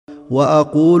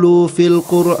وأقول في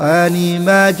القرآن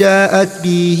ما جاءت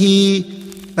به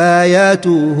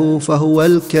آياته فهو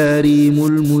الكريم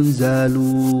المنزال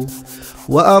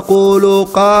وأقول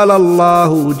قال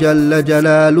الله جل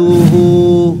جلاله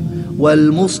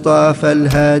والمصطفى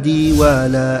الهادي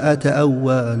ولا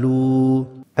أتأول.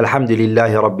 الحمد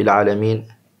لله رب العالمين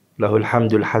له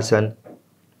الحمد الحسن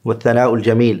والثناء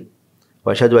الجميل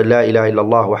وأشهد أن لا إله إلا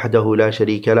الله وحده لا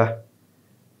شريك له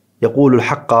يقول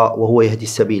الحق وهو يهدي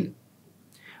السبيل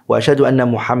وأشهد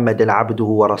أن محمدا عبده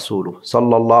ورسوله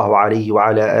صلى الله عليه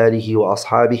وعلى آله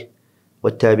وأصحابه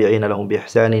والتابعين لهم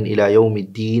بإحسان إلى يوم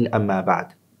الدين أما بعد.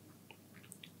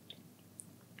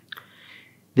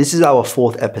 This is our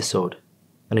fourth episode,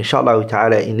 and inshallah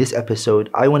ta'ala in this episode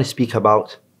I want to speak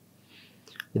about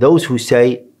those who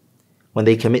say when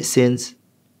they commit sins,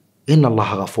 Inna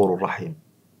Allah ghafurur rahim.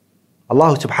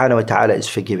 Allah subhanahu wa ta'ala is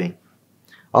forgiving.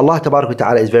 Allah tabarak wa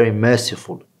ta'ala is very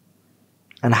merciful.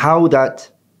 And how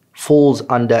that falls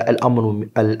under al-amnu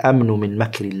min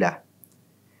makrillah,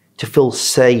 to feel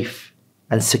safe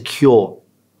and secure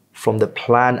from the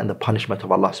plan and the punishment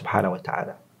of Allah subhanahu wa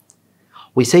ta'ala.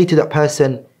 We say to that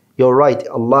person, you're right,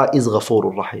 Allah is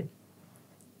ghafurur rahim.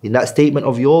 In that statement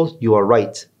of yours, you are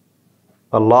right.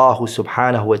 Allah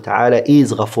subhanahu wa ta'ala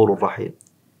is ghafurur rahim.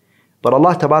 But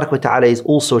Allah tabarak wa ta'ala is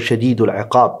also shadidul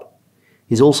iqab.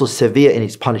 He's also severe in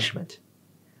his punishment.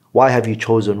 Why have you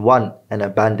chosen one and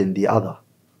abandoned the other?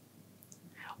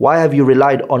 Why have you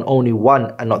relied on only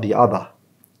one and not the other?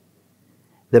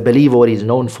 The believer, what he's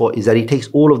known for is that he takes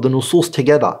all of the nusus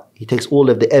together. He takes all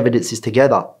of the evidences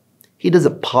together. He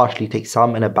doesn't partially take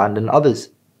some and abandon others.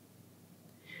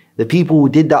 The people who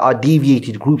did that are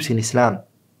deviated groups in Islam.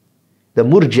 The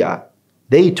Murji'ah,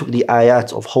 they took the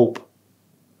ayats of hope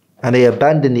and they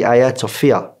abandoned the ayats of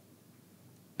fear.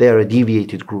 They are a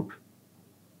deviated group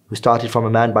who started from a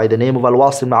man by the name of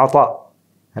Al-Wasil ibn Ata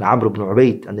and Amr ibn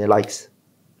Ubayd and their likes.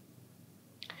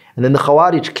 And then the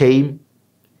Khawarij came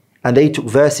and they took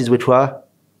verses which were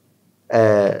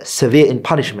severe in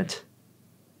punishment.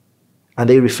 And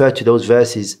they refer to those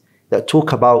verses that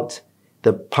talk about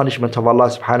the punishment of Allah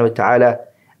subhanahu wa ta'ala,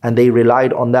 and they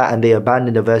relied on that and they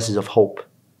abandoned the verses of hope.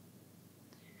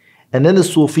 And then the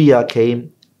Sufiya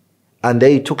came and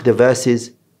they took the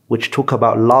verses which talk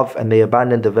about love and they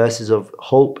abandoned the verses of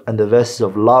hope and the verses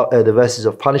of love, the verses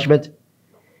of punishment.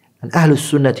 And Ahlul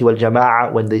Sunnati wal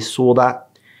Jama'ah, when they saw that,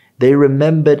 they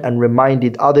remembered and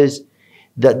reminded others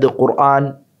that the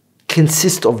Qur'an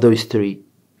consists of those three: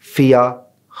 fear,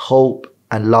 hope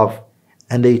and love,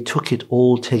 and they took it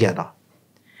all together.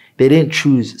 They didn't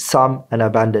choose some and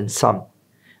abandon some.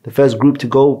 The first group to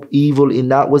go evil in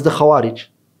that was the Khawarij,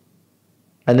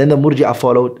 and then the Murji'ah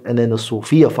followed, and then the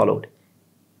Sufiya followed.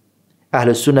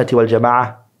 Ahlul Sunnati wal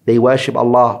Jama'ah, they worship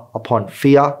Allah upon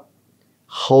fear,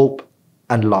 hope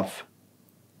and love.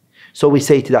 So we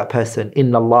say to that person,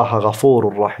 Inna Allah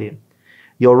ghafurur rahim.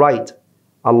 You're right,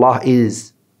 Allah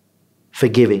is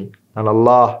forgiving and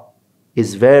Allah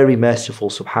is very merciful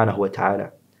subhanahu wa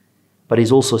ta'ala, but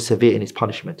He's also severe in His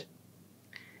punishment.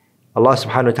 Allah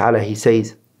subhanahu wa ta'ala, He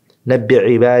says, نَبِّ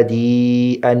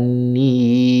عِبَادِي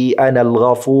أَنِّي أَنَا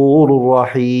الْغَفُورُ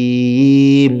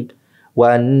الرَّحِيمُ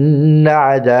وَأَنَّ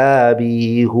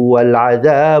عَذَابِي هُوَ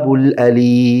الْعَذَابُ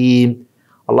الْأَلِيمُ.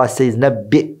 Allah says,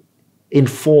 نَبِّ,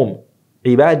 inform,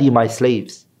 عِبَادِي, my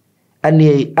slaves,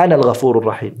 أَنِّي أَنَا الْغَفُورُ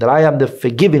الرَّحِيمُ, that I am the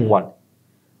forgiving one.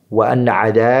 وَأَنَّ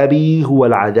عَذَابِي هُوَ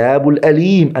الْعَذَابُ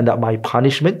الْأَلِيمُ, and that my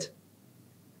punishment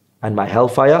and my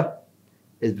hellfire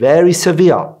is very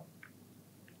severe.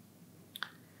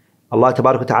 Allah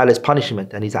tabarak wa ta'ala's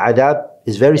punishment and His adab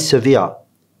is very severe,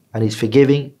 and His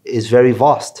forgiving is very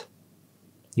vast.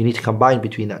 You need to combine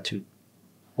between that two.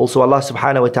 Also Allah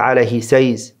subhanahu wa ta'ala, He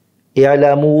says,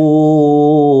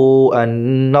 اعلموا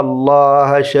أن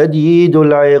الله شديد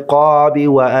العقاب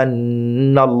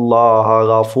وأن الله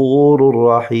غفور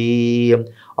رحيم.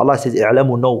 Allah says,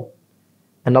 اعلموا, know,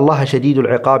 أن الله شديد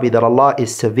العقاب, that Allah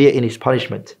is severe in His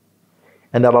punishment,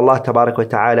 and that Allah tabarak wa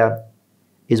ta'ala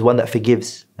is one that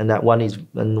forgives, and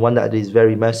one that is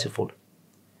very merciful.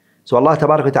 So Allah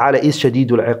tabarak wa ta'ala is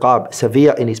shadidul iqab,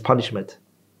 severe in His punishment,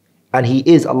 and He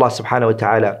is Allah subhanahu wa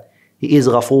ta'ala, He is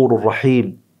ghafurur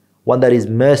rahim, one that is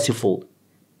merciful,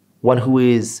 one who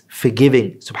is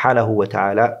forgiving subhanahu wa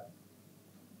ta'ala.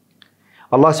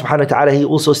 Allah subhanahu wa ta'ala, He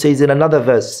also says in another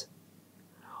verse,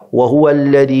 وَهُوَ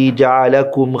الَّذِي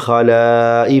جَعَلَكُمْ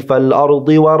خَلَائِفَ الْأَرْضِ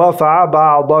وَرَفَعَ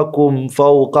بَعْضَكُمْ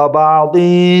فَوْقَ بَعْضٍ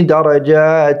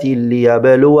دَرَجَاتٍ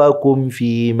لِيَبْلُوَكُمْ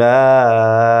فِي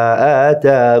مَا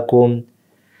آتَاكُمْ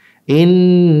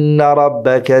إِنَّ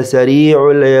رَبَّكَ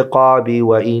سَرِيعُ الْعِقَابِ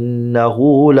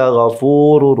وَإِنَّهُ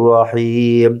لَغَفُورٌ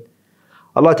رَحِيمٌ.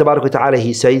 Allah Tabarak wa Ta'ala,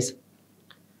 He says,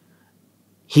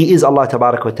 He is Allah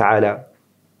Tabarak wa Ta'ala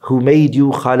who made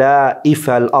you khala'if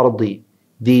al-ardi,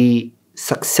 the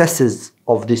successors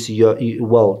of this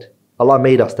world. Allah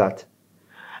made us that.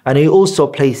 And He also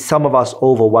placed some of us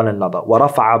over one another.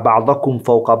 وَرَفَعَ بَعْضَكُمْ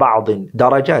فَوْقَ بَعْضٍ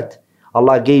دَرَجَاتٍ.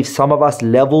 Allah gave some of us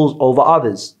levels over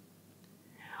others.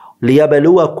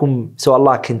 لِيَبَلُوَكُمْ, so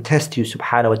Allah can test you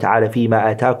subhanahu wa ta'ala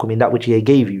فِيمَا آتَاكُمْ, in that which He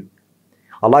gave you.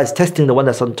 Allah is testing the one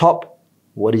that's on top.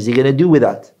 What is He going to do with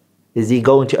that? Is He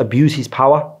going to abuse His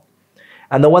power?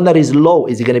 And the one that is low,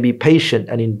 is He going to be patient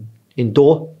and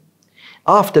endure?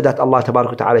 After that, Allah Tabarak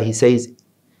wa Ta'ala, He says,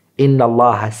 إِنَّ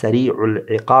اللَّهَ سَرِيعُ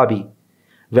الْعِقَابِ.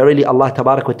 Verily Allah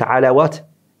Tabarak wa Ta'ala what?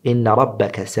 إِنَّ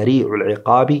رَبَّكَ سَرِيعُ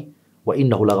الْعِقَابِ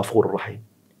وَإِنَّهُ لَغَفُورٌ رَحِيمٌ.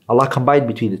 Allah combined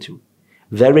between the two.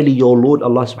 Verily your Lord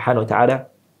Allah Subhanahu wa Ta'ala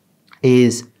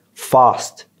is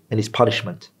fast in His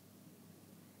punishment,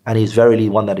 and He is verily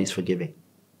one that is forgiving.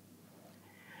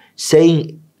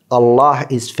 Saying Allah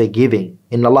is forgiving,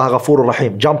 Inna Allah Ghafurur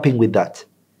Rahim, jumping with that,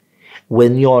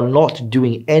 when you're not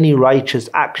doing any righteous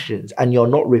actions and you're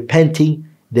not repenting,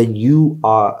 then you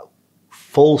are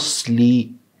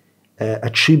falsely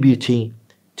attributing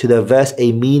to the verse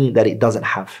a meaning that it doesn't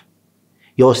have.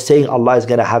 You're saying Allah is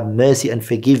going to have mercy and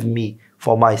forgive me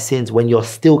for my sins when you're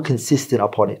still consistent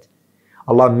upon it.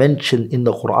 Allah mentioned in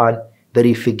the Qur'an that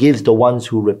He forgives the ones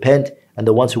who repent and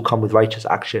the ones who come with righteous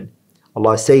action.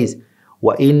 Allah says,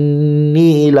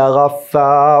 وَإِنِّي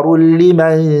لَغَفَّارٌ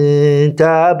لِمَنْ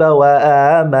تَابَ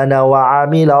وَآمَنَ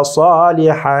وَعَمِلَ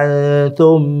صَالِحًا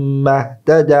ثُمَّ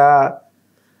اهْتَدَى.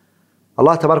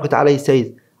 Allah Tabarak wa Ta'ala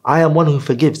says, I am one who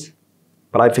forgives,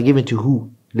 but I'm forgiven to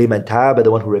who? لِمَنْ تَابَ, the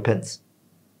one who repents,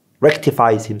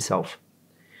 rectifies himself,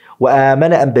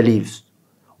 وَآمَنَ, and believes,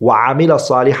 وَعَمِلَ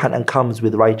صَالِحًا, and comes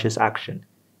with righteous action,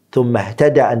 ثُمَّ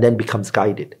اهْتَدَى, and then becomes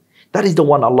guided. That is the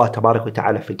one Allah Tabarak wa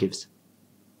Ta'ala forgives.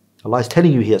 Allah is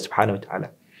telling you here subhanahu wa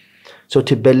ta'ala. So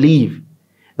to believe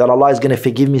that Allah is going to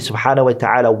forgive me subhanahu wa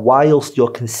ta'ala whilst you're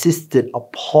consistent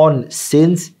upon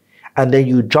sins, and then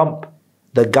you jump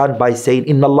the gun by saying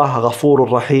Inna Allah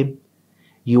Ghafurur Rahim,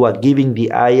 you are giving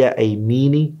the ayah a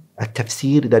meaning, a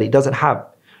tafsir that it doesn't have.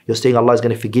 You're saying Allah is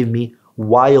going to forgive me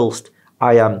whilst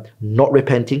I am not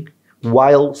repenting,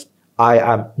 whilst I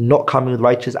am not coming with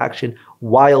righteous action,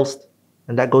 whilst,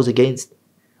 and that goes against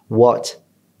what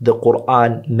the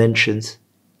Qur'an mentions,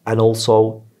 and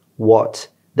also what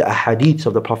the ahadith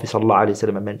of the Prophet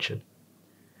ﷺ mention.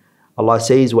 Allah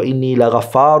says, وَإِنِّي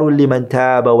لَغَفَّارٌ لِمَنْ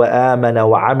تَابَ وَآمَنَ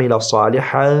وَعَمِلَ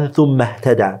صَالِحًا ثُمَّ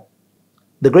اهْتَدَى.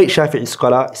 The great Shafi'i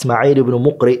scholar Ismail ibn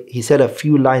Muqri, he said a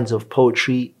few lines of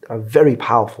poetry are very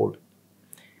powerful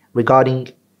regarding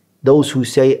those who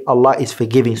say Allah is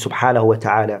forgiving subhanahu wa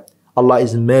ta'ala, Allah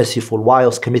is merciful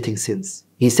whilst committing sins.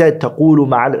 He said, تَقُولُ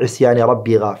مَعَ الْعِسْيَانِ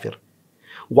رَبِّي غَافِرٌ.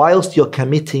 Whilst you're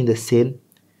committing the sin,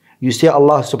 you say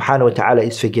Allah subhanahu wa ta'ala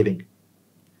is forgiving.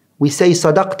 We say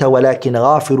صدقت ولكن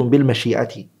غافر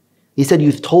بالمشيئة. He said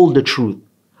you've told the truth.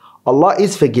 Allah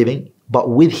is forgiving, but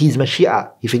with His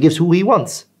mashi'ah, He forgives who He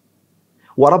wants.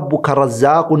 وَرَبُّكَ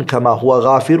رَزَّاقٌ كَمَا هُوَ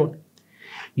غَافِرٌ.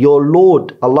 Your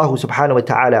Lord Allah subhanahu wa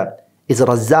ta'ala is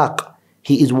Razzaq.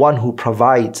 He is one who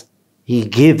provides. He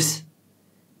gives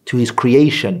to His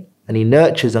creation, and He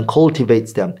nurtures and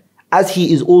cultivates them, as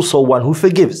He is also one who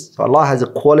forgives. So Allah has a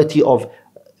quality of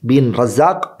being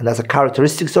Razzaq, and that's a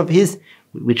characteristic of His,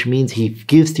 which means He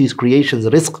gives to His creations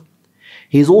rizq.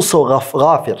 He is also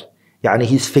Ghafir, يعني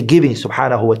He's forgiving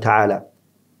subhanahu wa ta'ala.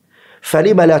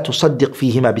 فَلِمَ لَا تُصَدِّقْ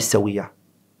فِيهِمَا بِالسَّوِيَّةِ.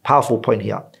 Powerful point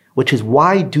here, which is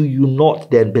why do you not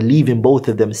then believe in both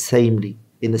of them samely,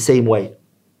 in the same way?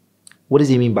 What does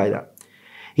he mean by that?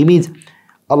 He means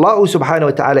Allah subhanahu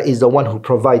wa ta'ala is the one who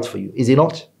provides for you, is He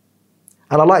not?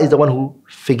 And Allah is the one who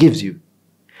forgives you.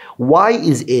 Why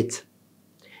is it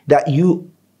that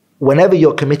you, whenever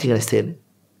you're committing a sin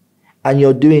and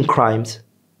you're doing crimes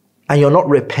and you're not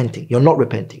repenting,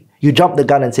 you jump the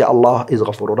gun and say Allah is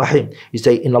Ghafurur Rahim. You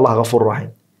say Inna Allah Ghafurur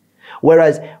Rahim.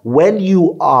 Whereas when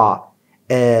you are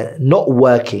not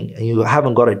working and you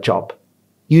haven't got a job,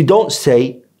 you don't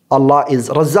say Allah is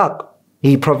Razzaq.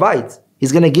 He provides.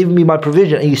 He's going to give me my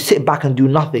provision, and you sit back and do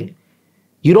nothing.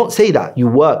 You don't say that. You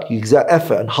work, you exert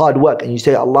effort and hard work, and you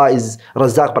say Allah is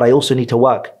Razzaq, but I also need to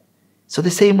work. So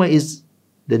the same way is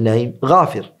the name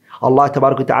Ghafir. Allah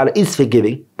Tabarak wa Ta'ala is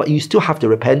forgiving, but you still have to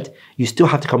repent, you still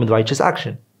have to come with righteous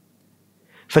action.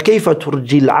 فَكَيْفَ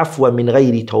تُرْجِي الْعَفْوَ مِنْ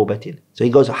غَيْرِ تَوْبَةٍ. So he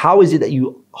goes, how is it that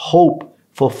you hope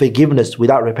for forgiveness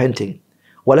without repenting?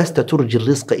 وَلَسْتَ تُرْجِي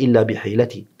الرِّزْقَ إِلَّا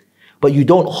بِحِيلَتِ. But you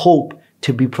don't hope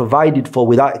to be provided for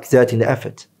without exerting the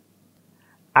effort.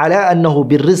 عَلَىٰ أَنَّهُ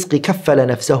بِالرِّزْقِ كَفَّلَ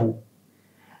نَفْسَهُ.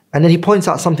 And then he points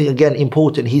out something again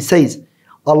important. He says,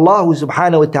 Allah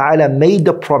subhanahu wa ta'ala made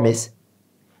the promise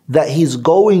that He's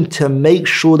going to make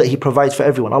sure that He provides for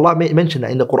everyone. Allah mentioned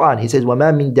that in the Qur'an. He says,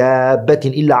 وَمَا مِن دَابَّةٍ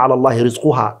إِلَّا عَلَى اللَّهِ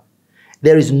رِزْقُهَا.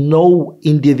 There is no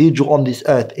individual on this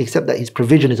earth except that his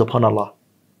provision is upon Allah.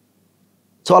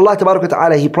 So Allah tabarak wa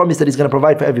ta'ala, He promised that He's going to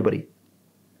provide for everybody.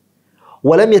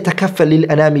 وَلَمْ يَتَكَفَّلْ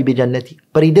لِلْأَنَامِ بِجَنَّتِ.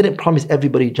 But He didn't promise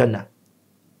everybody Jannah.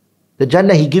 The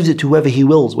Jannah He gives it to whoever He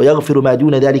wills. وَيَغْفِرُ مَا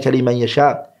دُونَ ذَلِكَ لِمَنْ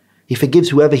يَشَاءُ. He forgives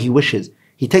whoever He wishes.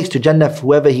 He takes to Jannah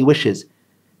whoever He wishes.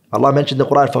 Allah mentioned in the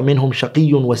Qur'an, فَمِنْهُمْ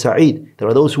شَقِيٌّ وَسَعِيدٌ. There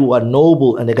are those who are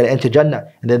noble and they're going to enter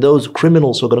Jannah. And there are those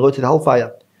criminals who are going to go to the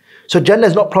hellfire. So Jannah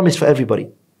is not promised for everybody.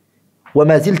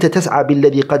 وَمَا زِلْتَ تَسْعَى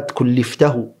بِالَّذِي قَدْ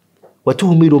كُلِّفْتَهُ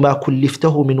وَتُهْمِلُ مَا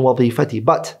كُلِّفْتَهُ مِنْ وَظِيفَتِهِ.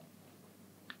 But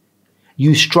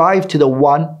you strive to the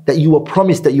one that you were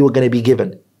promised that you were going to be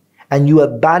given. And you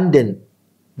abandon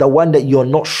the one that you're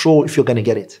not sure if you're going to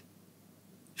get it.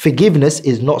 Forgiveness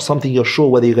is not something you're sure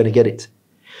whether you're going to get it.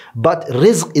 But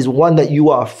rizq is one that you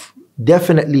are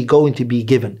definitely going to be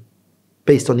given.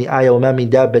 Based on the ayah, وَمَا مِن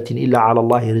دَابَّةٍ إِلَّا عَلَى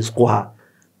اللَّهِ رِزْقُهَا.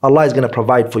 Allah is going to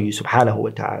provide for you subhanahu wa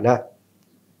ta'ala.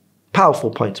 Powerful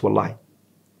points, wallahi.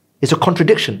 It's a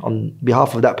contradiction on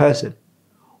behalf of that person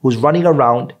who's running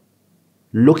around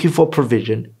looking for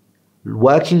provision,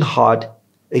 working hard,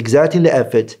 exerting the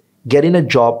effort, getting a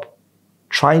job,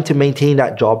 trying to maintain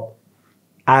that job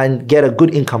and get a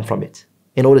good income from it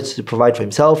in order to provide for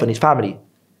himself and his family.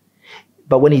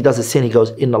 But when he does a sin, he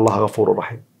goes, Inna Allah ghafurur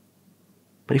rahim.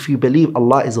 But if you believe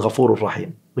Allah is ghafurur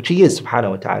rahim, which He is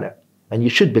subhanahu wa ta'ala, and you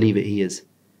should believe it, He is.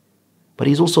 But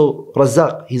He's also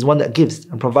Razzaq. He's one that gives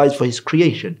and provides for His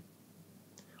creation.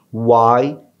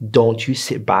 Why don't you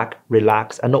sit back,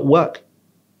 relax and not work?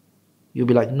 You'll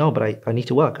be like, no, but I need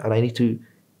to work and I need to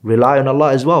rely on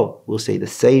Allah as well. We'll say the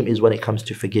same is when it comes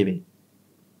to forgiving.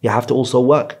 You have to also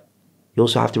work. You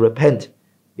also have to repent.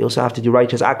 You also have to do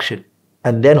righteous action.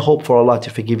 And then hope for Allah to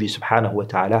forgive you subhanahu wa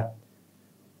ta'ala.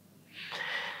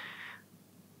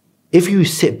 If you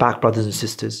sit back, brothers and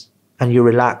sisters, and you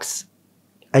relax,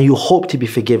 and you hope to be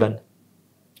forgiven,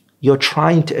 you're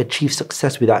trying to achieve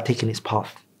success without taking its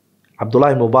path.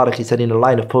 Abdullah ibn Mubarak, he said in a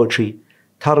line of poetry,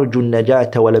 تَرْجُ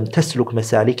النَّجَاةَ وَلَمْ تَسْلُكْ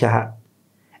مَسَالِكَهَا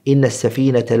إِنَّ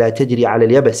السَّفِينَةَ لَا تَجْرِي عَلَى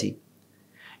الْيَبَسِ.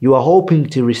 You are hoping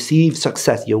to receive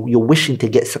success, you're wishing to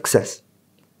get success,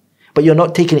 but you're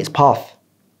not taking its path.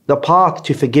 The path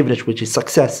to forgiveness, which is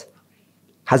success,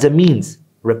 has a means: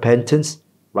 repentance,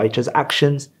 righteous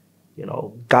actions,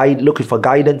 looking for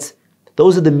guidance.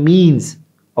 Those are the means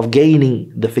of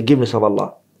gaining the forgiveness of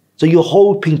Allah. So you're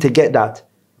hoping to get that,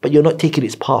 but you're not taking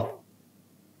its path.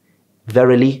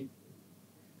 Verily,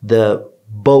 the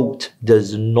boat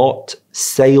does not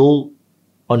sail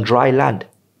on dry land.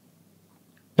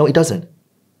 No, it doesn't.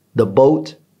 The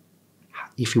boat,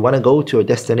 if you want to go to a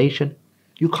destination,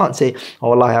 you can't say,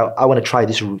 oh Allah, I want to try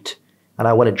this route and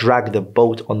I want to drag the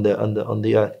boat on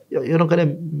the earth. You're not going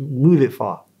to move it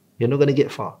far. You're not going to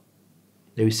get far.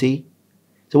 You see?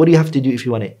 So what do you have to do if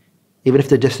you want it? Even if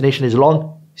the destination is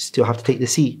long, you still have to take the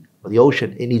sea or the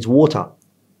ocean. It needs water.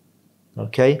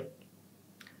 Okay?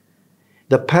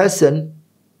 The person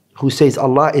who says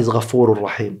Allah is Ghafurur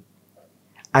Rahim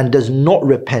and does not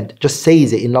repent, just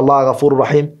says it, Inna Allah Ghafurur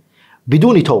Rahim,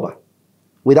 biduni tawbah,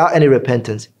 without any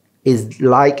repentance, is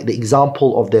like the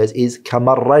example of theirs is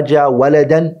kamarraja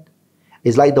waladan,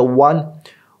 is like the one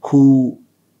who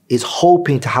is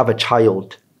hoping to have a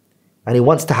child, and he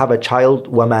wants to have a child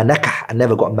wama nakah, and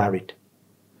never got married.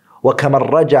 Wa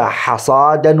kamarraja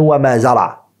hasadan wama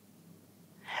zara,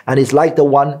 and it's like the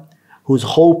one who's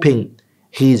hoping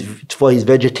for his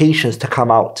vegetations to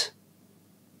come out.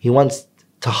 He wants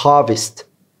to harvest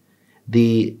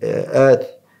the earth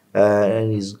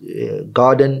and his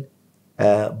garden,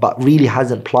 but really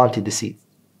hasn't planted the seeds.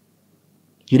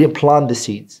 You didn't plant the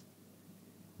seeds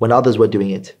when others were doing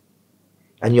it.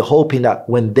 And you're hoping that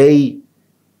when they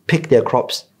pick their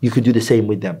crops, you could do the same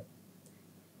with them.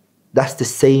 That's the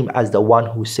same as the one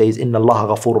who says, Inna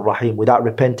Allah Ghafurur Rahim, without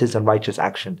repentance and righteous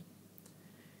action.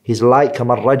 He's like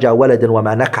كَمَنْ رَجَى وَلَدًا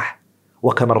وَمَا نَكَحْ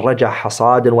وَكَمَنْ رَجَى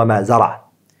حَصَادًا وَمَا زَرَعَ.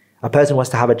 A person wants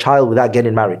to have a child without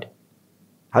getting married.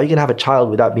 How are you going to have a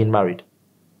child without being married?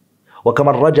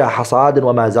 وَكَمَنْ رَجَى حَصَادًا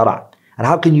وَمَا زَرَعَ. And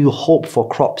how can you hope for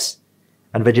crops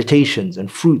and vegetations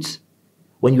and fruits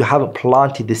when you haven't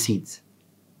planted the seeds?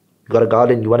 You got a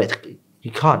garden, you want it,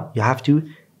 you can't. You have to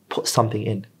put something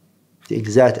in, to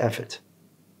exert effort.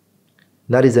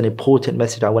 And that is an important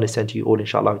message I want to send to you all,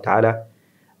 inshallah ta'ala.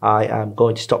 I am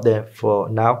going to stop there for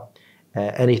now.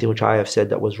 Anything which I have said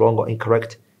that was wrong or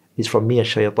incorrect is from me and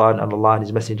shaitan, and Allah and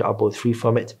His Messenger are both free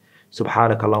from it.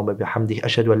 Subhanakallahumma bihamdih,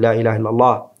 ashhadu an la ilaha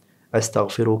illallah,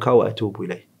 astaghfiruka wa atubu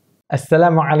ilayh.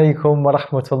 Assalamu alaikum wa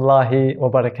rahmatullahi wa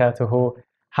barakatuhu.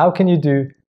 How can you do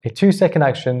a 2-second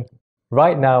action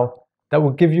right now that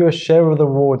will give you a share of the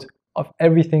reward of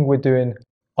everything we're doing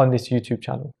on this YouTube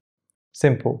channel?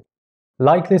 Simple.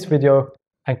 Like this video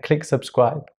and click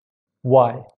subscribe.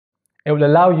 Why? It will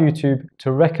allow YouTube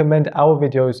to recommend our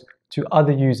videos to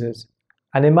other users.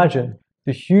 And imagine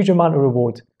the huge amount of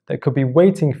reward that could be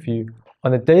waiting for you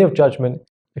on the Day of Judgment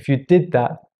if you did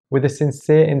that with a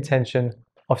sincere intention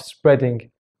of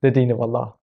spreading the Deen of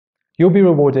Allah. You'll be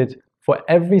rewarded for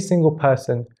every single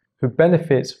person who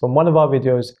benefits from one of our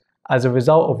videos as a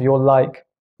result of your like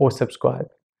or subscribe.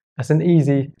 That's an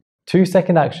easy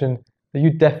 2-second action that you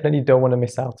definitely don't want to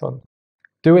miss out on.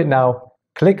 Do it now,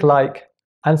 click like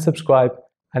and subscribe,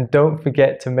 and don't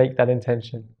forget to make that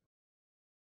intention.